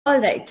All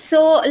right,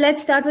 so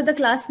let's start with the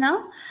class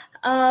now.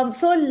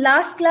 So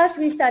last class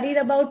we studied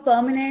about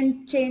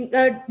permanent change,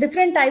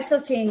 different types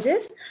of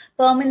changes.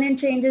 Permanent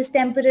changes,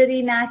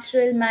 temporary,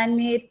 natural,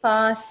 man-made,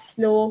 fast,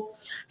 slow.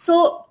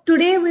 So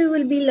today we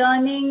will be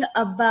learning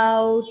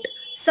about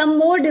some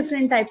more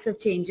different types of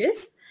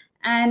changes,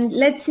 and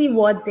let's see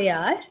what they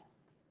are.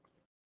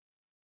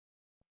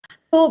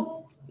 So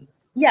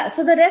yeah,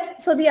 so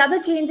the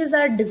other changes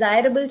are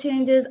desirable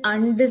changes,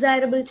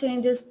 undesirable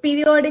changes,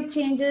 periodic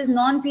changes,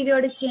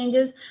 non-periodic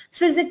changes,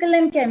 physical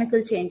and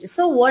chemical changes.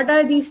 So what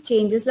are these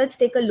changes? Let's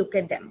take a look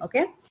at them,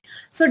 okay?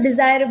 So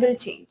desirable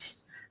change.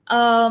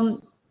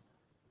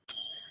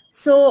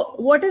 So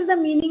what is the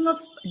meaning of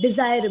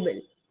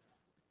desirable?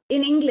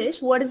 In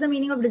English, what is the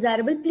meaning of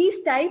desirable?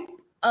 Please type,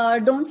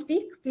 don't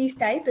speak, please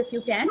type if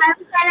you can. Ma'am,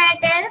 can I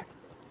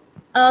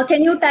tell?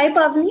 Can you type,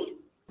 Avni?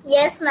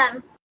 Yes,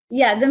 ma'am.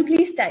 Yeah, then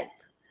please type.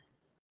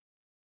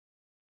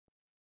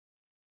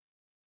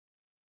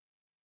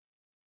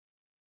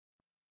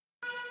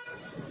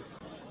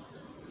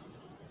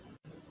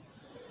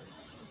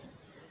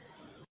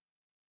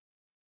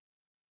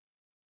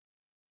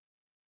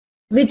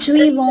 Which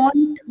we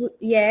want,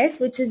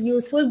 yes, which is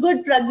useful.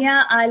 Good,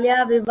 Pragya,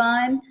 Alia,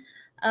 Vivan,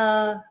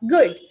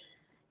 good.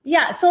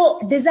 Yeah, so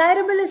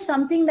desirable is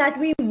something that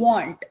we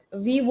want.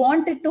 We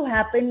want it to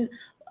happen,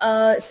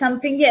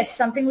 something, yes,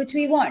 something which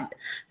we want.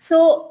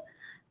 So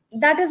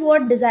that is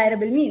what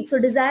desirable means. So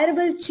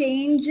desirable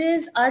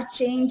changes are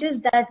changes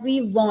that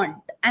we want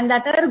and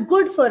that are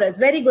good for us.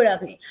 Very good,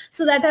 Avni.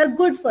 So that are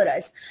good for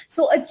us.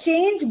 So a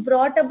change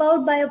brought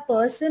about by a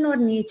person or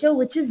nature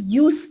which is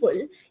useful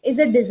is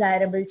a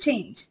desirable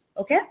change.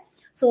 Okay.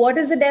 So what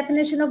is the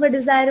definition of a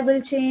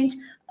desirable change?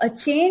 A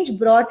change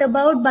brought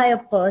about by a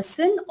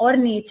person or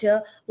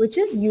nature which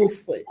is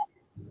useful.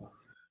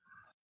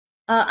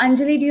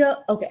 Anjali, do you,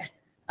 okay.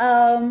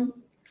 All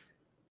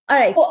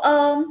right.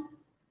 So,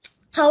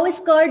 how is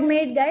curd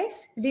made,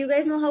 guys? Do you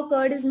guys know how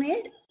curd is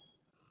made?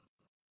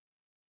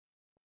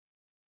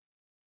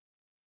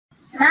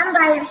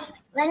 Ma'am,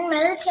 when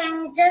milk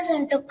changes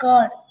into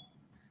curd.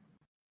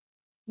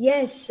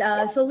 Yes,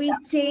 so we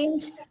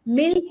change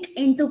milk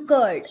into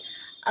curd.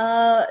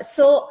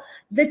 So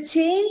the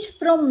change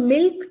from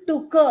milk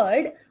to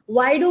curd,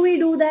 why do we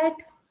do that?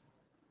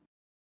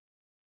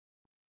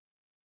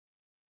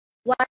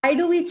 Why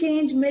do we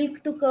change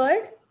milk to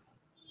curd?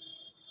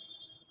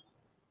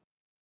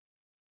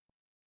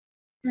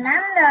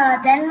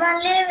 Ma'am, then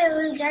only we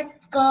will get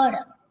curd.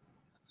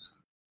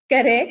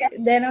 Correct.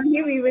 Then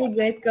only we will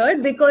get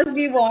curd because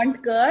we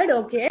want curd.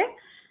 Okay.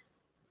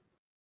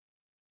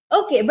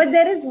 Okay, but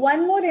there is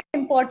one more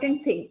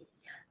important thing.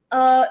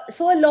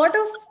 So a lot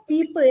of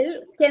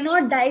people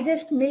cannot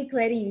digest milk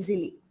very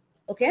easily.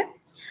 Okay.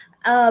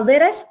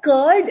 Whereas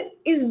curd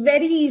is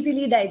very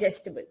easily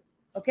digestible.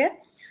 Okay.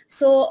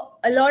 So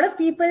a lot of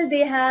people, they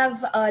have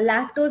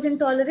lactose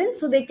intolerance,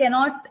 so they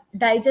cannot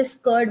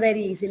digest curd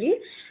very easily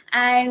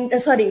and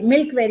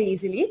milk very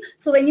easily.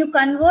 So when you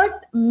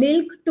convert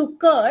milk to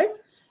curd,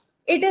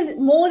 it is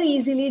more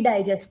easily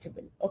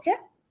digestible. Okay.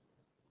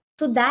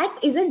 So that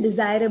is a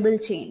desirable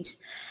change.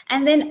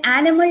 And then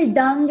animal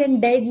dung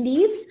and dead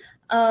leaves,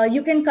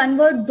 you can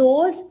convert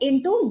those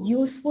into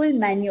useful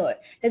manure.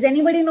 Does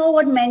anybody know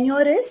what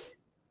manure is?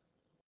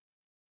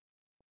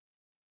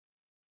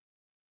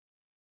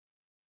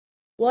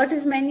 What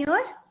is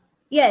manure?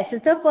 Yes,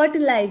 it's a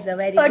fertilizer.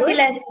 Very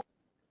Fertilizer. good.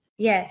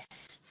 Yes.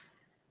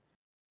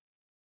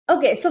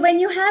 Okay, so when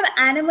you have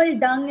animal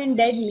dung and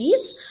dead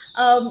leaves,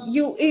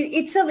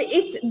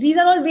 these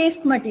are all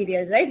waste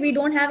materials, right? We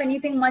don't have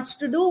anything much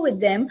to do with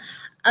them,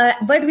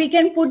 but we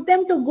can put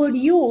them to good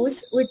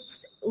use,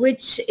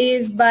 which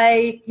is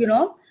by,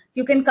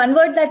 you can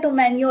convert that to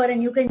manure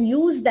and you can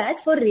use that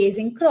for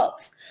raising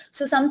crops.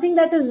 So something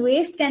that is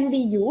waste can be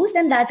used,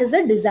 and that is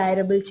a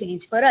desirable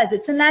change for us.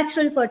 It's a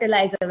natural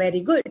fertilizer. Very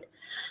good.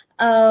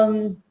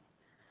 All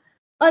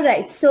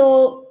right,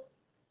 so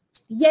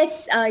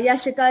yes,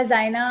 Yashika,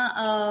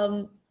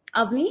 Zaina,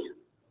 Avni,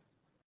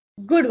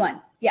 good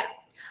one. Yeah.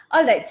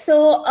 All right.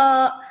 So,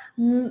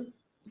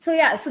 so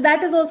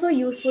that is also a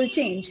useful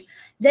change.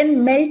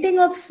 Then melting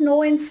of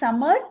snow in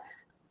summer.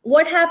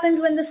 What happens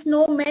when the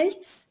snow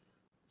melts?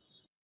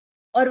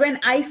 Or when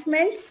ice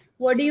melts?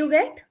 What do you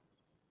get?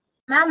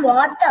 Ma'am,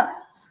 water.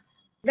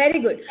 Very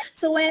good.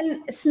 So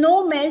when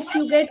snow melts,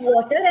 you get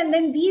water, and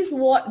then this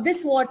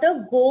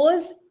water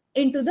goes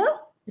into the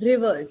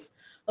rivers.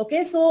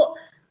 Okay. So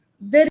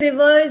the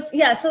rivers,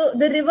 so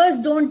the rivers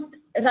don't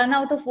run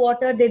out of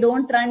water, they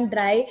don't run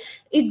dry.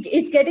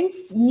 It's getting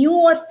new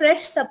or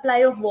fresh supply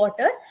of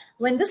water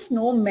when the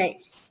snow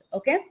melts.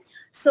 Okay.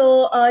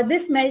 So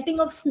this melting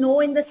of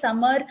snow in the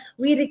summer,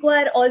 we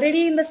require,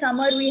 already in the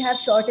summer we have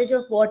shortage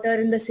of water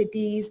in the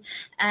cities,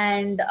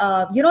 and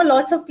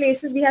lots of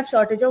places we have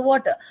shortage of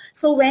water.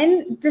 So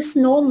when the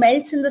snow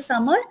melts in the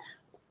summer,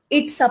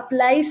 it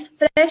supplies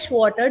fresh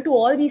water to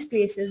all these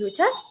places which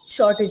have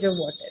shortage of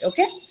water.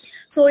 Okay.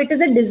 So it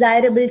is a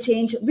desirable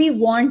change. We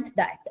want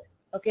that.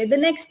 Okay. The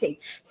next thing,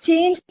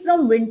 change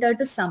from winter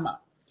to summer.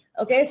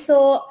 Okay.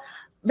 So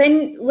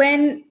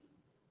when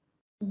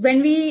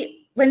when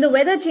the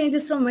weather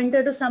changes from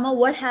winter to summer,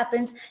 what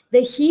happens?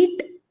 The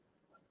heat,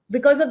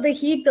 because of the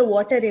heat, the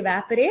water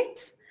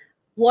evaporates.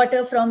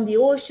 Water from the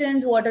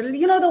oceans, water,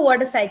 you know the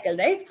water cycle,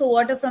 right? So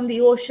water from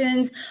the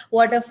oceans,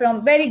 water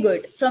from, very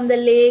good, from the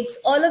lakes,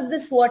 all of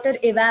this water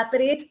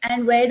evaporates,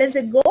 and where does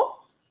it go?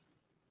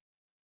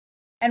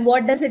 And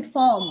what does it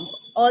form?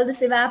 All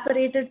this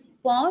evaporated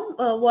form,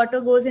 water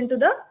goes into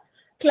the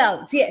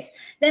clouds. Yes.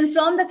 Then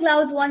from the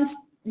clouds, once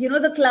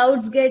the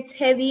clouds gets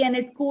heavy and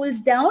it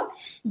cools down,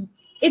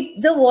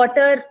 the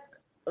water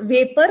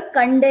vapor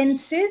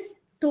condenses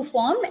to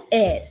form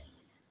air.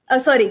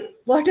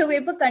 Water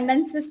vapor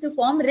condenses to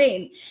form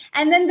rain,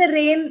 and then the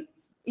rain,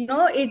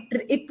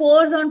 it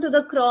pours onto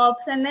the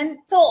crops, and then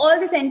so all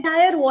this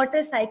entire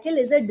water cycle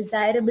is a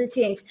desirable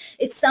change.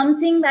 It's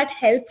something that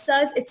helps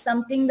us. It's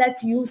something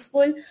that's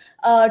useful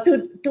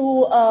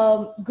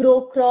to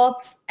grow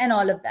crops and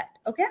all of that.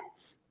 Okay,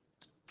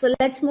 so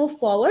let's move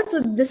forward. So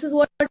this is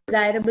what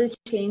desirable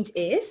change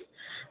is.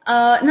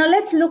 Now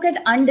let's look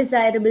at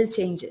undesirable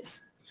changes.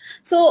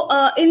 So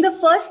in the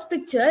first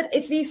picture,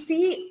 if we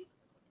see,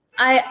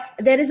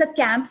 there is a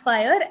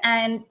campfire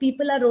and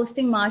people are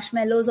roasting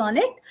marshmallows on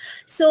it.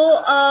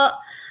 So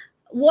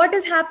what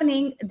is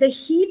happening? The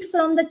heat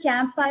from the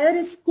campfire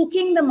is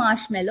cooking the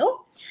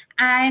marshmallow,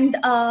 and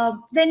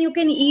then you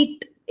can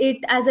eat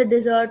it as a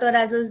dessert or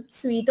as a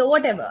sweet or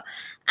whatever.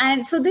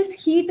 And so this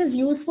heat is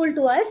useful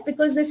to us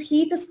because this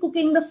heat is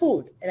cooking the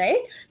food,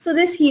 right? So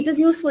this heat is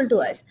useful to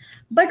us.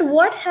 But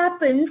what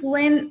happens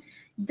when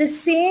the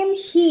same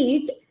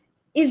heat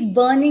is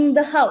burning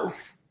the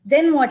house?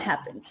 Then what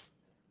happens?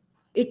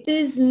 It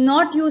is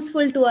not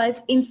useful to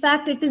us. In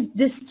fact, it is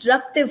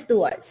destructive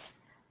to us.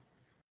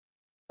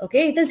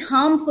 Okay, it is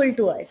harmful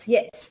to us.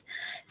 Yes.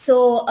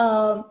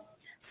 So,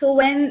 so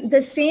when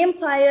the same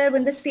fire,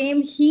 when the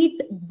same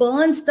heat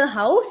burns the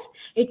house,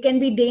 it can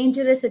be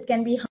dangerous. It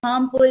can be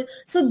harmful.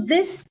 So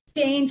this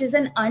change is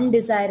an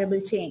undesirable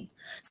change.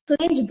 So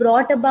change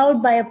brought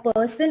about by a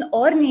person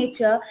or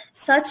nature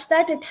such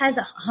that it has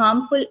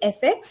harmful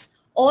effects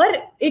or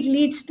it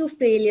leads to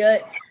failure.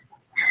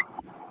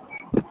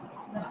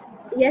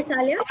 Yes,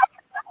 Alia?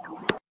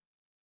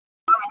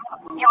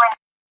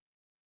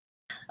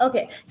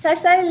 Okay,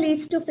 such that it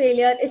leads to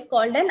failure is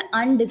called an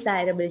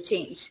undesirable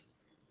change.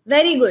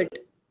 Very good.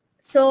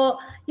 So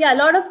yeah, a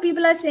lot of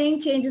people are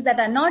saying changes that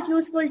are not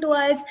useful to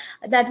us,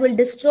 that will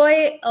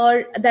destroy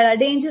or that are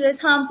dangerous,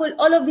 harmful,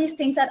 all of these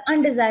things are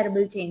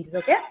undesirable changes,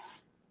 okay?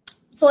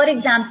 For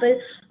example,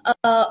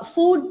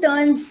 food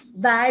turns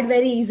bad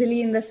very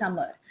easily in the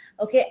summer,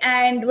 okay?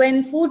 And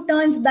when food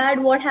turns bad,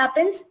 what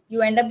happens?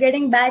 You end up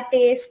getting bad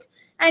taste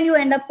and you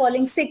end up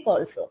falling sick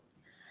also.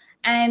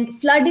 And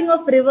flooding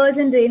of rivers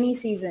in rainy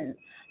season.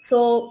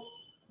 So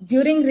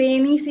during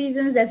rainy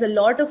seasons, there's a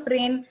lot of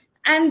rain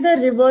and the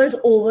rivers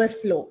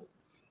overflow.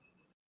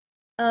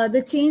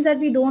 The change that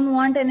we don't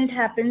want and it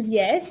happens,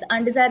 yes.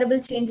 Undesirable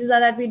changes are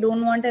that we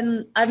don't want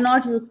and are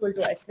not useful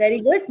to us.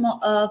 Very good.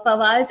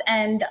 Fawaz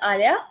and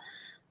Arya.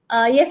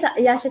 Yes,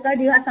 Yashika,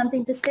 do you have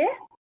something to say?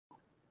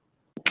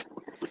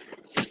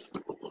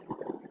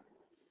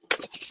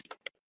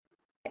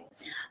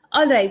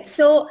 All right.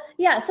 So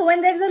yeah, so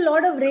when there's a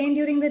lot of rain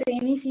during the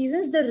rainy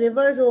seasons, the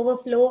rivers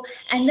overflow.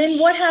 And then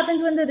what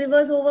happens when the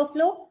rivers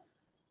overflow?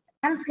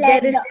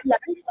 There is flood.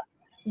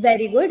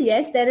 Very good.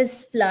 Yes, there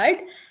is flood.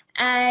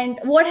 And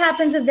what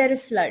happens if there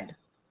is flood?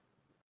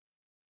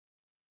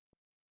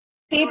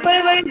 People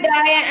will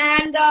die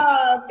and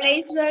the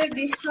place will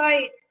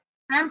destroy.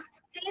 And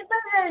people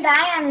will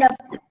die and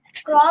the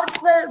crops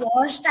will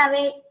washed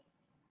away.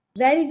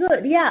 Very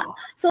good. Yeah.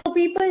 So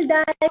people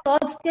die,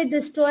 crops get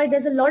destroyed.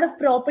 There's a lot of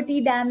property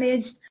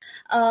damaged,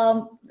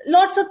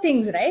 lots of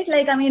things, right?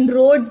 Like, I mean,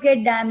 roads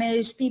get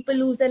damaged, people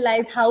lose their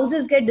lives,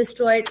 houses get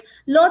destroyed,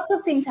 lots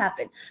of things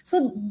happen.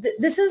 So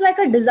this is like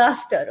a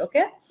disaster,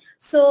 okay?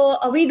 So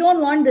we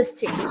don't want this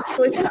change.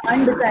 So it's an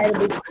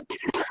undesirable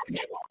change.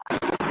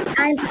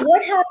 And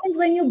what happens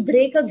when you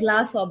break a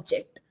glass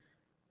object?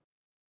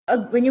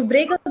 When you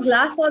break a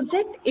glass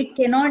object, it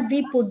cannot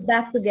be put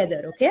back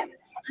together, okay?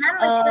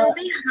 It will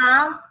be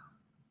harm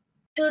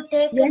to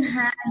take in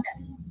hand.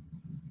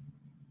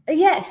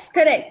 Yes,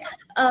 correct.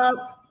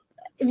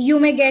 You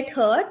may get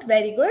hurt.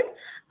 Very good.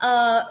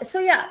 So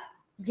yeah,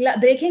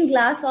 breaking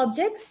glass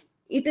objects,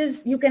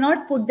 you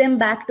cannot put them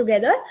back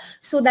together.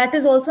 So that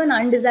is also an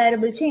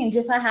undesirable change.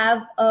 If I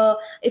have,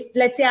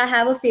 let's say I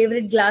have a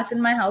favorite glass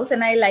in my house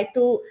and I like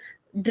to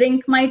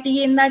drink my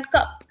tea in that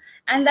cup,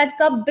 and that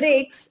cup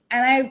breaks,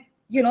 and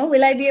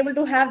will I be able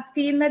to have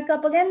tea in that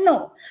cup again?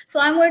 No. So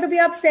I'm going to be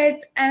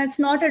upset, and it's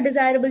not a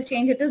desirable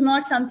change. It is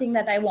not something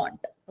that I want.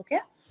 Okay.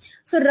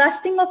 So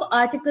rusting of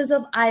articles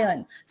of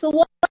iron. So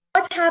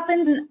what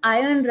happens when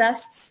iron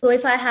rusts? So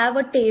if I have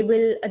a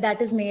table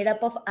that is made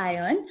up of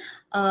iron,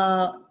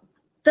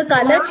 the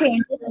color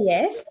changes.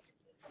 Yes.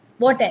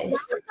 What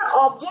else? The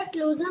object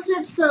loses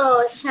its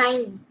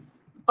shine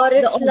or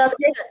its luster.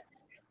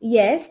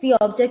 Yes, the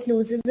object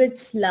loses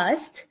its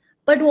lust.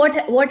 But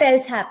what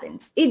else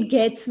happens? It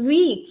gets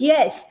weak.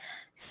 Yes.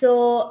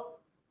 So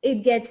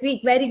It gets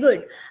weak. Very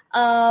good.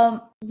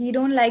 We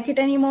don't like it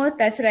anymore.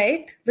 That's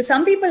right. But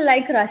some people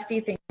like rusty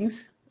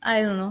things.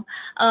 I don't know.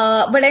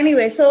 But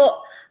anyway,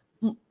 so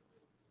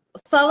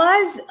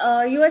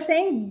Fawaz, you were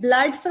saying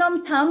blood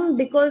from thumb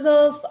because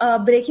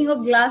of breaking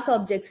of glass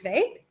objects,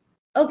 right?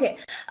 Okay.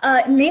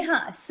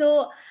 Neha,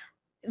 so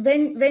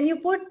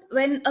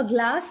when a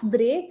glass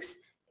breaks,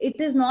 it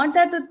is not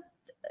that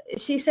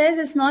she says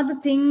it's not the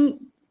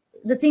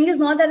thing is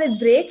not that it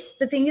breaks,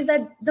 the thing is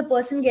that the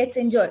person gets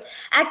injured.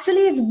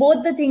 Actually, it's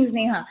both the things,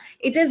 Neha.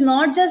 It is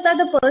not just that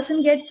the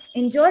person gets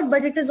injured,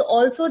 but it is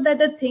also that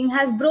the thing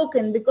has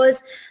broken,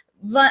 because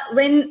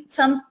when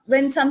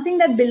something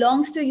that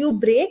belongs to you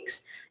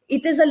breaks,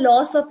 it is a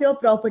loss of your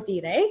property,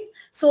 right?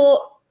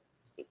 So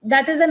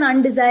that is an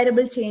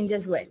undesirable change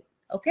as well.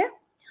 Okay.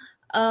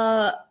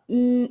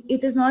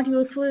 It is not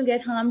useful,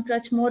 get harm,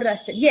 touch more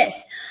rusted.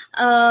 Yes.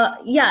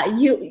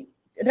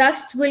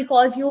 Rust will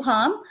cause you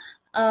harm.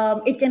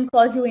 It can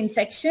cause you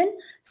infection.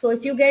 So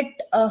if you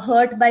get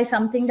hurt by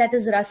something that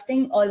is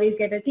rusting, always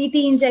get a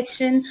TT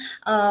injection.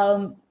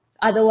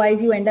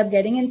 Otherwise you end up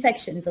getting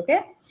infections.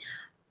 Okay.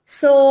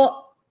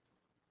 So,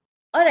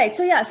 all right.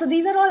 So yeah, so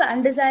these are all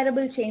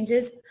undesirable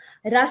changes.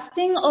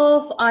 Rusting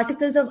of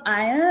articles of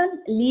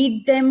iron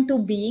lead them to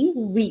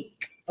being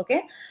weak.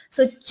 Okay.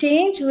 So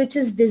change which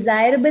is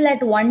desirable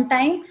at one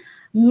time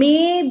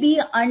may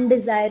be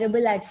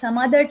undesirable at some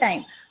other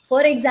time.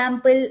 For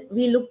example,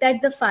 we looked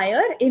at the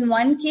fire. In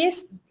one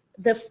case,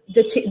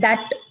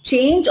 that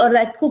change or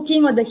that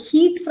cooking or the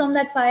heat from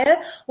that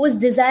fire was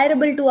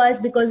desirable to us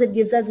because it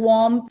gives us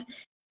warmth,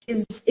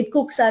 it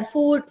cooks our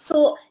food.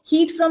 So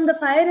heat from the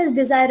fire is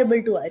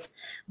desirable to us.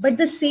 But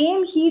the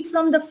same heat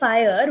from the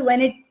fire,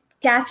 when it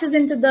catches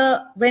into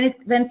the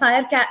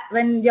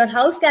when your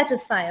house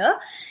catches fire,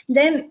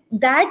 then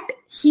that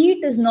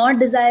heat is not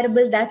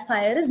desirable, that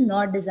fire is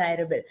not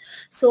desirable.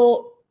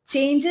 So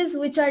changes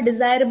which are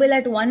desirable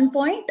at one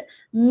point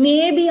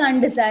may be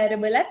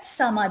undesirable at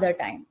some other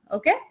time.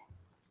 Okay.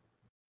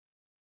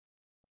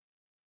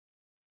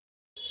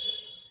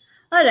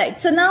 All right,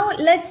 so now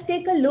let's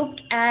take a look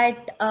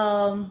at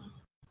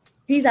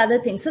these other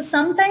things. So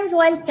sometimes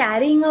while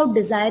carrying out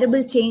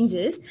desirable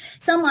changes,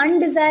 some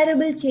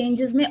undesirable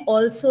changes may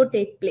also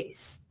take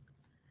place.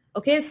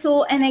 Okay,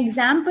 so an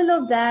example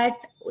of that,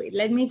 wait,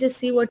 let me just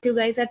see what you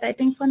guys are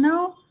typing for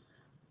now.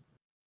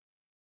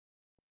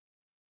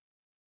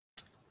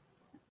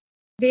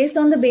 Based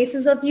on the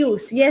basis of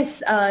use.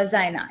 Yes,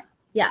 Zaina.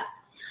 Yeah.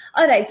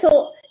 All right,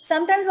 so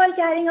sometimes while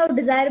carrying out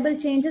desirable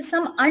changes,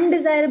 some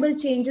undesirable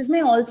changes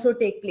may also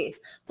take place.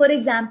 For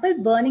example,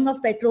 burning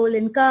of petrol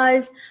in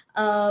cars,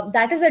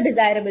 that is a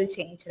desirable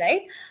change,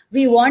 right?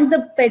 We want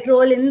the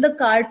petrol in the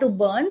car to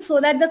burn so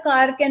that the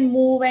car can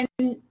move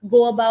and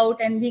go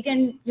about and we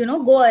can,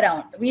 go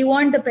around. We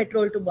want the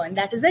petrol to burn.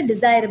 That is a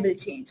desirable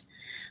change.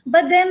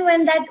 But then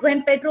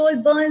when petrol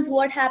burns,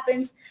 what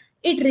happens?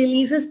 It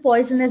releases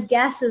poisonous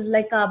gases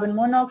like carbon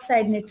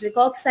monoxide, nitric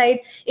oxide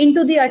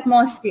into the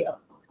atmosphere.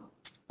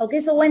 Okay,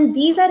 so when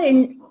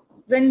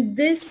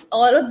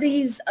all of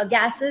these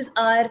gases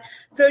are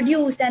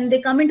produced and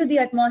they come into the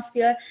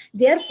atmosphere,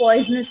 they are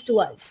poisonous to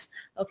us.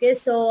 Okay,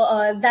 so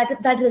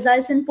that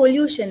results in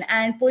pollution,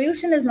 and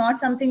pollution is not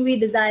something we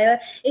desire.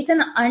 It's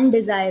an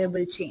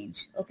undesirable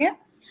change. Okay,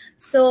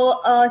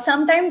 so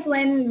sometimes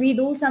when we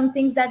do some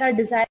things that are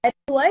desired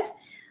to us,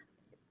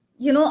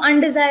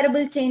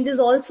 undesirable changes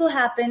also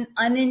happen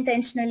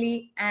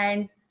unintentionally,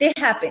 and they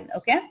happen.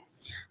 Okay.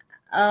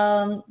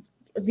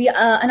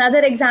 Another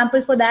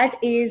example for that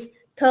is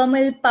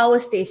thermal power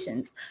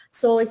stations.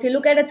 So if you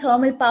look at a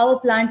thermal power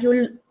plant,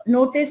 you'll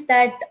notice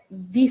that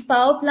these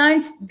power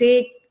plants,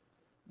 they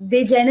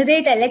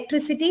generate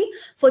electricity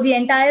for the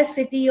entire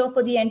city or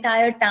for the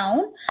entire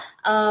town,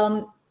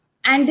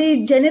 and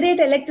they generate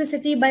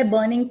electricity by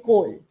burning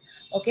coal.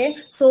 Okay,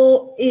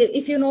 so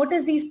if you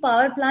notice these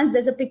power plants,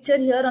 there's a picture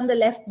here on the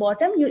left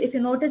bottom. If you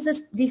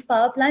notice these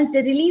power plants,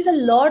 they release a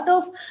lot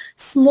of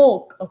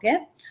smoke.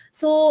 Okay,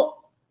 so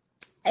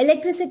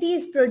electricity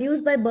is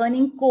produced by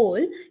burning coal.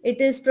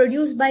 It is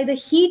produced by the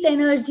heat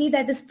energy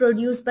that is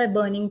produced by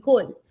burning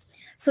coal.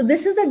 So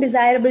this is a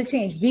desirable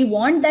change. We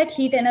want that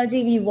heat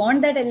energy, we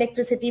want that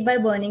electricity by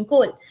burning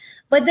coal.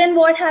 But then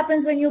what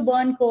happens when you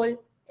burn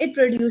coal? It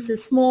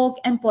produces smoke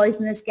and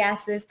poisonous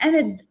gases,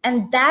 and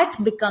that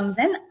becomes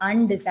an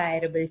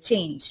undesirable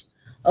change.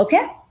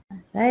 Okay?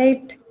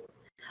 Right.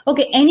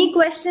 Okay, any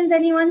questions,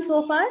 anyone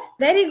so far?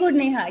 Very good,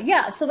 Neha.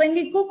 Yeah, so when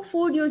we cook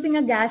food using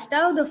a gas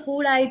stove, the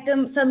food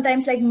item,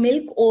 sometimes like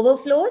milk,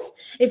 overflows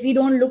if we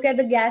don't look at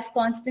the gas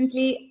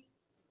constantly.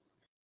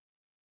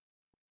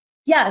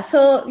 Yeah,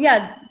 so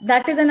yeah,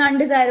 that is an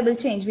undesirable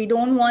change. We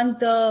don't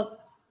want the,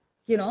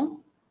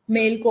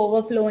 milk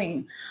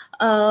overflowing.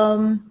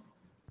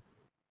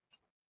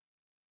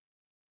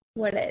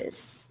 What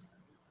else?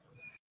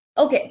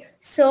 Okay,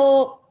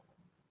 so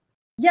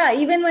yeah,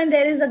 even when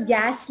there is a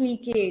gas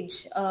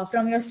leakage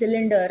from your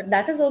cylinder,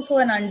 that is also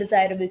an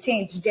undesirable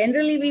change.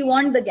 Generally, we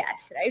want the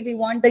gas, right? We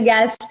want the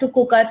gas to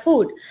cook our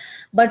food.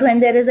 But when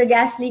there is a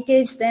gas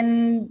leakage,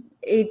 then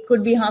it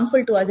could be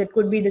harmful to us. It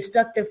could be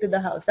destructive to the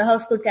house. The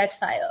house could catch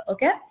fire.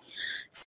 Okay.